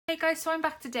Hey guys, so I'm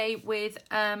back today with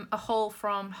a haul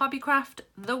from Hobbycraft,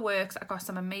 the works. I got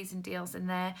some amazing deals in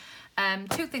there.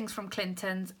 2 things from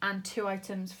Clinton's and 2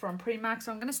 items from Primark.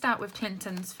 So I'm going to start with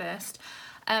Clinton's first.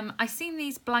 I seen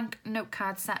these blank note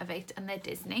card set of 8 and they're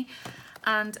Disney.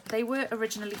 And they were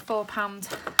originally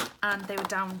 £4 and they were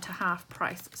down to half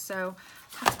price. So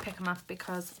I had to pick them up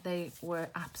because they were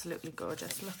absolutely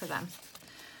gorgeous. Look at them.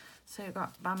 So you've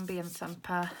got Bambi and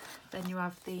Thumper. Then you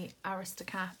have the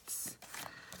Aristocats.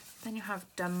 Then you have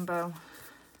Dumbo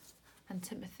and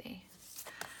Timothy.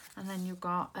 And then you've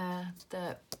got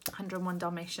the 101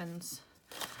 Dalmatians.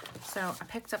 So I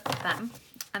picked up them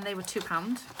and they were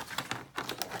 £2.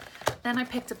 Then I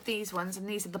picked up these ones, and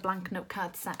these are the blank note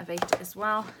card set of 8 as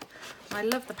well. And I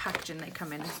love the packaging they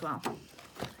come in as well.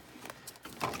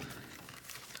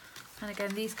 And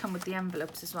again, these come with the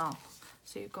envelopes as well.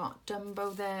 So you've got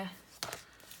Dumbo there,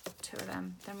 2 of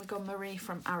them. Then we got Marie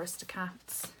from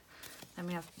Aristocats. Then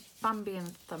we have Bambi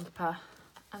and Thumper,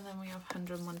 and then we have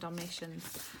 101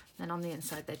 Dalmatians. Then on the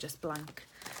inside they're just blank.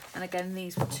 And again,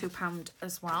 these were £2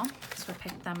 as well, so I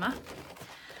picked them up.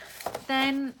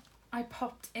 Then I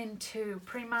popped into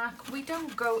Primark. We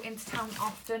don't go into town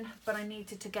often, but I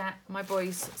needed to get my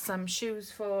boys some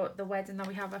shoes for the wedding that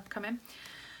we have upcoming.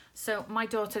 So my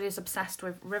daughter is obsessed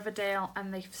with Riverdale,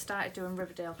 and they've started doing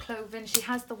Riverdale clothing. She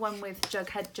has the one with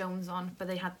Jughead Jones on, but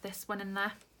they had this one in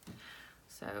there.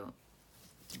 So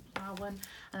that one.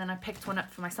 And then I picked one up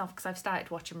for myself because I've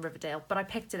started watching Riverdale, but I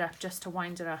picked it up just to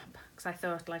wind her up because I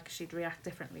thought like she'd react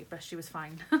differently, but she was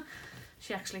fine.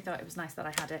 She actually thought it was nice that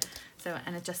I had it. So,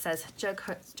 and it just says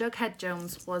Jughead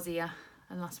Jones was here,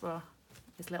 and that's where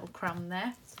his little crown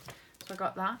there. So I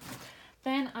got that.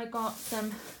 Then I got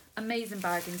some amazing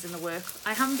bargains in the works.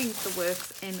 I haven't been to the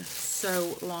works in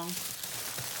so long,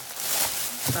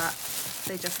 but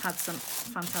they just had some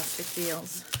fantastic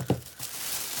deals.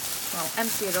 Well,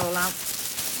 empty it all out.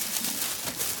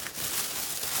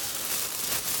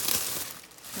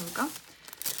 There we go.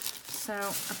 So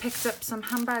I picked up some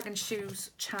handbag and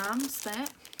shoes charms there,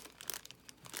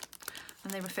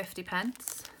 and they were 50p, and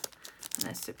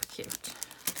they're super cute.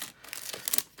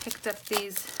 Picked up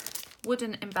these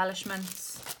wooden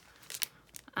embellishments,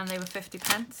 and they were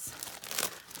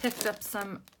 50p. Picked up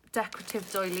some decorative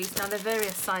doilies. Now they're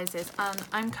various sizes, and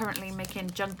I'm currently making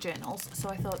junk journals, so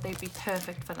I thought they'd be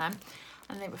perfect for them,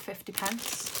 and they were 50p.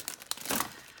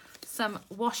 Some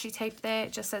washi tape there,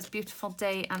 it just says beautiful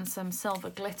day, and some silver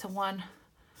glitter one.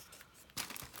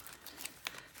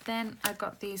 Then I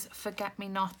got these forget me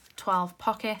not 12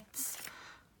 pockets,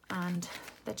 and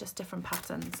they're just different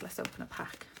patterns. Let's open a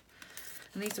pack.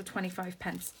 And these were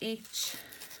 25p each.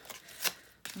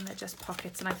 And they're just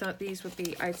pockets, and I thought these would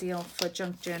be ideal for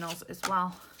junk journals as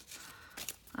well.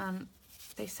 And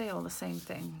they say all the same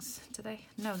things, do they?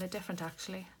 No, they're different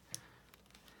actually.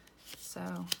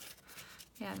 So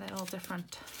yeah, they're all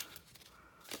different.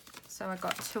 So I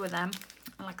got 2 of them,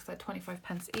 and like I said,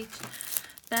 25p each.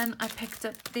 Then I picked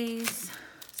up these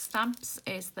stamps.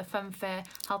 It's the Funfair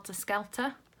Helter Skelter,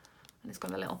 and it's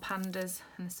got the little pandas,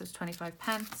 and this was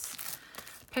 25p.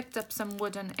 Picked up some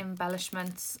wooden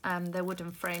embellishments. They're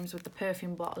wooden frames with the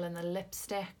perfume bottle and the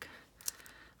lipstick.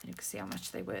 And you can see how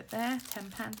much they were there,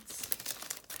 10p.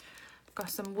 Got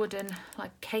some wooden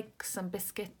like cakes and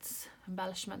biscuits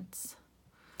embellishments.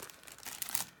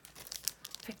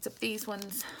 Picked up these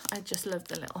ones. I just love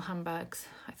the little handbags.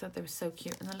 I thought they were so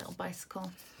cute, and the little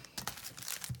bicycle.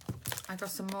 I got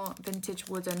some more vintage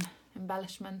wooden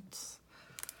embellishments.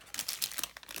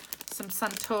 Some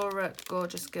Santora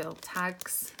Gorgeous Girl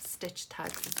tags, stitch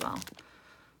tags as well.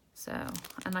 So,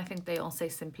 and I think they all say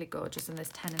Simply Gorgeous, and there's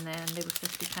 10 in there, and they were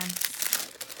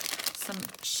 50p. Some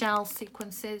shell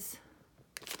sequences,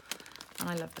 and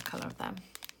I love the colour of them,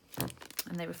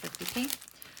 and they were 50p.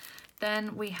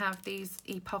 Then we have these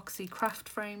epoxy craft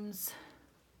frames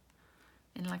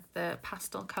in like the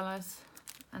pastel colours,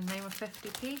 and they were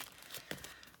 50p.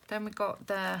 Then we got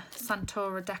the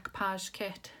Santora decoupage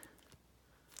kit,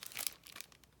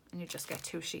 and you just get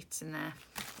 2 sheets in there.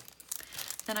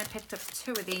 Then I picked up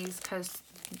 2 of these because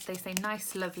they say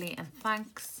nice, lovely, and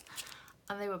thanks,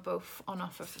 and they were both on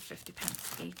offer for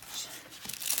 50p each.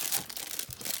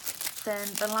 Then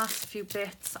the last few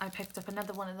bits, I picked up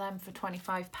another one of them for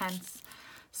 25p,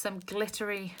 some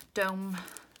glittery dome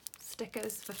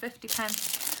stickers for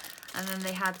 50p, and then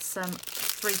they had some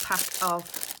 3-pack of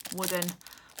wooden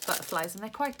butterflies, and they're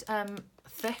quite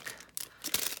thick,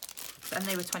 and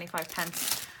they were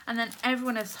 25p. And then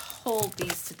everyone has hauled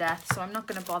these to death, so I'm not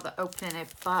going to bother opening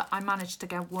it, but I managed to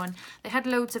get one. They had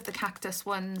loads of the cactus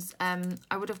ones.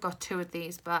 I would have got 2 of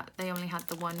these, but they only had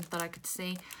the one that I could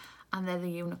see. And they're the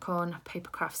unicorn paper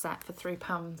craft set for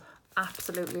 £3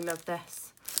 absolutely love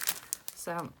this.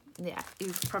 So yeah,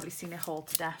 you've probably seen it haul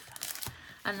to death.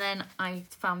 And then I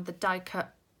found the die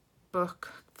cut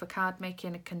book for card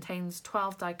making. It contains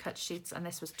 12 die cut sheets and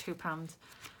this was £2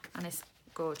 and it's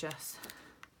gorgeous.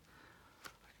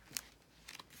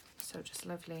 So just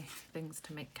lovely things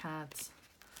to make cards.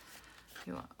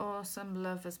 You are awesome,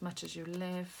 love as much as you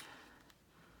live,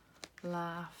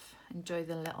 laugh, enjoy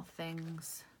the little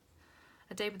things.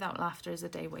 A day without laughter is a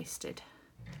day wasted.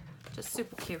 Just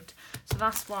super cute. So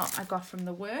that's what I got from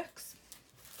the works.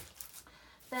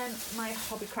 Then my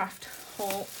Hobbycraft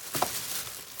haul.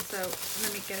 So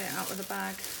let me get it out of the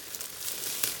bag.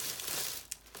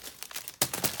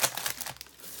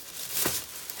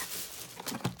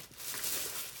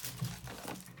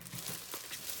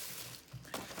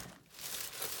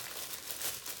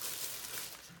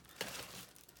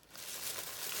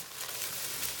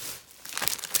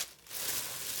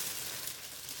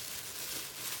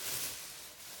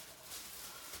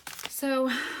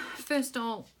 So first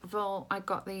of all, I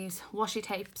got these washi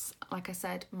tapes. Like I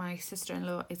said, my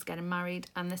sister-in-law is getting married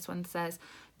and this one says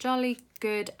jolly,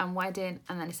 good and wedding,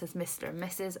 and then it says Mr. and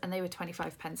Mrs. and they were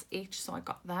 25p each, so I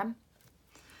got them.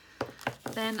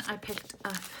 Then I picked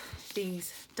up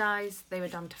these dies. They were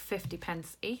down to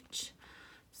 50p each.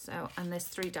 So, and there's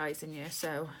 3 dies in here.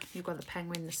 So you've got the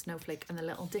penguin, the snowflake and the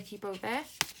little dicky bow there.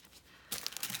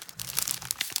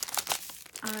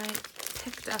 I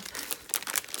picked up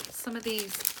some of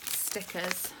these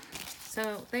stickers.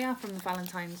 So they are from the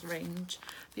Valentine's range.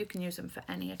 You can use them for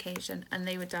any occasion and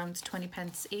they were down to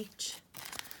 20p each.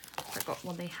 I got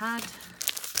what they had.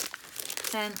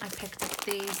 Then I picked up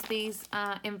these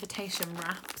are invitation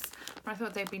wraps, but I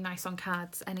thought they'd be nice on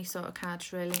cards, any sort of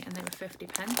cards really, and they were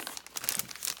 50p.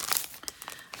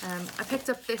 I picked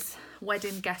up this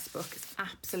wedding guest book. It's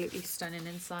absolutely stunning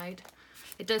inside.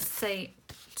 It does say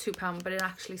 £2, but it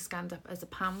actually scanned up as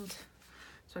 £1.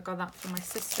 So I got that for my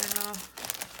sister-in-law.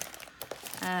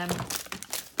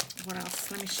 What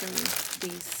else? Let me show you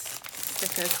these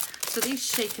stickers. So these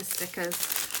shaker stickers,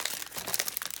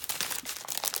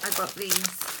 I got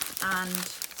these and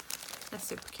they're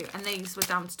super cute. And these were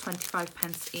down to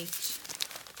 25p each.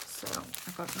 So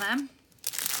I got them.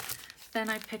 Then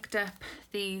I picked up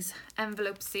these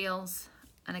envelope seals.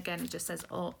 And again, it just says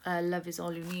love is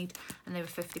all you need, and they were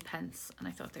 50p, and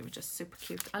I thought they were just super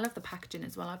cute. I love the packaging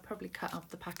as well. I'd probably cut out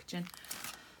the packaging.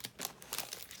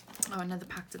 Oh, another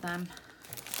pack of them.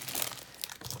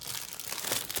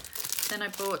 Then I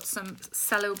bought some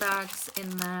cello bags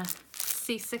in the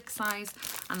C6 size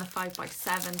and the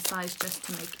 5x7 size, just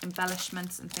to make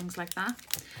embellishments and things like that.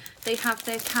 They have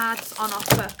their cards on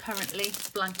offer currently,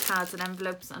 blank cards and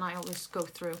envelopes, and I always go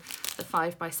through the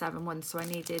 5x7 ones, so I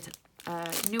needed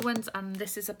new ones, and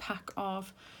this is a pack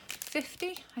of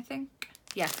 50, I think.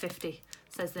 Yeah, 50. It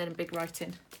says there in big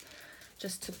writing,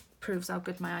 just to prove how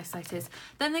good my eyesight is.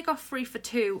 Then they got 3 for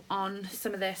 2 on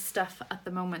some of their stuff at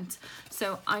the moment.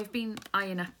 So I've been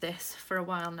eyeing up this for a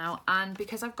while now, and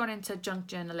because I've gone into junk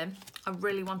journaling, I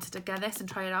really wanted to get this and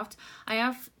try it out. I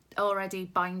have already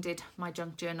binded my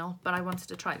junk journal, but I wanted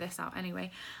to try this out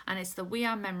anyway, and it's the We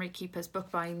Are Memory Keepers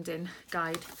bookbinding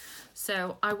guide.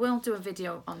 So I will do a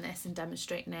video on this and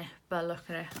demonstrating it, but look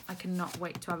at it, I cannot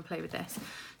wait to have a play with this.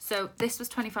 So this was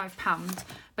 £25,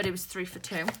 but it was 3 for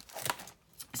 2.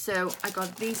 So I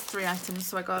got these 3 items.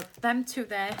 So I got them 2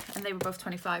 there, and they were both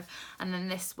 25, and then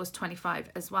this was 25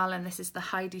 as well, and this is the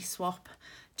Heidi Swap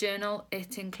journal.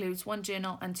 It includes 1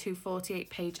 journal and 2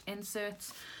 48-page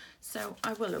inserts. So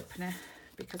I will open it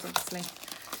because obviously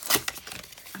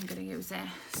I'm going to use it.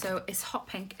 So it's hot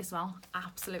pink as well.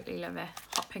 Absolutely love it.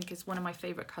 Hot pink is one of my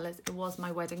favourite colours. It was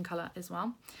my wedding colour as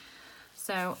well.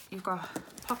 So you've got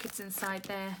pockets inside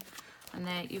there, and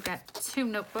there you get 2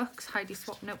 notebooks, Heidi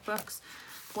Swap notebooks.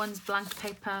 One's blank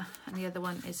paper and the other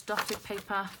one is dotted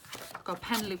paper. Got a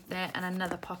pen loop there and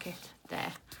another pocket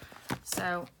there.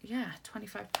 So yeah,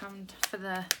 £25 for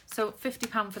the, so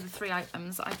 £50 for the 3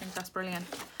 items. I think that's brilliant.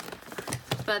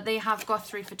 But they have got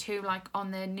 3 for 2, like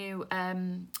on their new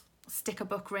sticker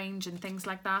book range and things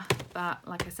like that. But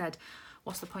like I said,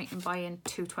 what's the point in buying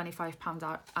 2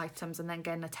 £25 items and then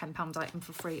getting a £10 item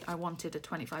for free? I wanted a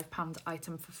 £25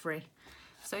 item for free.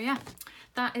 So yeah,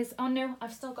 that is, oh no,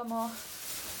 I've still got more.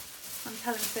 I'm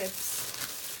telling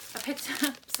fibs. I picked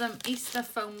up some Easter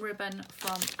foam ribbon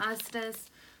from Asda's,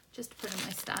 just to put in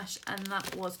my stash, and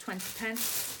that was 20p.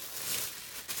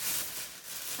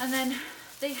 And then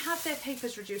they have their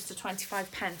papers reduced to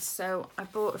 25p, so I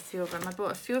bought a few of them. I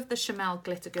bought a few of the Chamel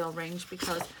Glitter Girl range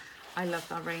because I love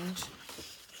that range.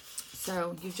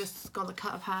 So you've just got the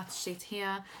cut of hearts sheet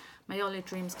here. My All Your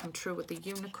Dreams Come True with the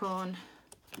unicorn.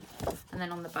 And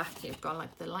then on the back you've got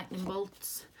like the lightning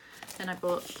bolts. Then I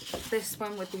bought this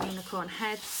one with the unicorn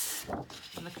heads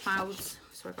and the clouds,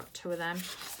 so I got 2 of them.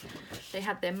 They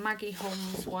had their Maggie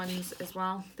Holmes ones as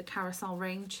well, the carousel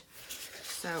range,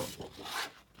 so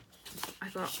I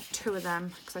got 2 of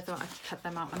them because I thought I could cut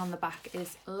them out. And on the back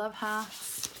is love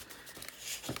hearts.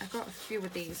 I got a few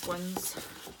of these ones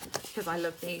because I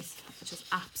love these. I just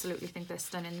absolutely think they're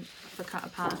stunning for cut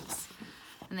aparts,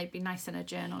 and they'd be nice in a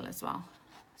journal as well.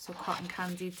 So cotton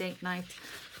candy, date night,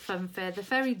 fun fair. They're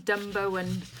very Dumbo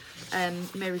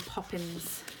and Mary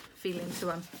Poppins feeling to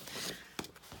them.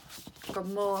 Got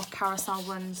more carousel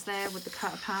ones there with the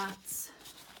cut aparts.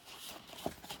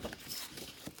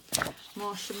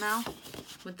 More Chanel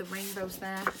with the rainbows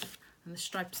there and the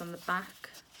stripes on the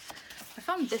back. I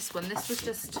found this one. This was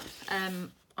just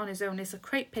on his own. It's a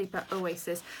crepe paper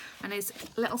oasis and it's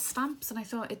little stamps, and I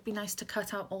thought it'd be nice to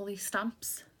cut out all these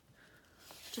stamps.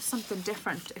 Just something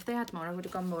different. If they had more, I would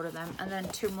have gone more of them. And then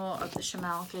 2 more of the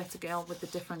Chanel Glitter Girl with the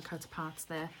different cut parts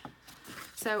there.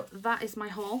 So that is my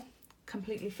haul.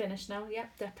 Completely finished now.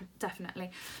 Yep,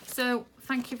 definitely. So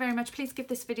thank you very much. Please give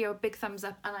this video a big thumbs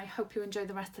up, and I hope you enjoy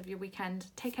the rest of your weekend.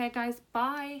 Take care, guys.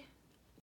 Bye.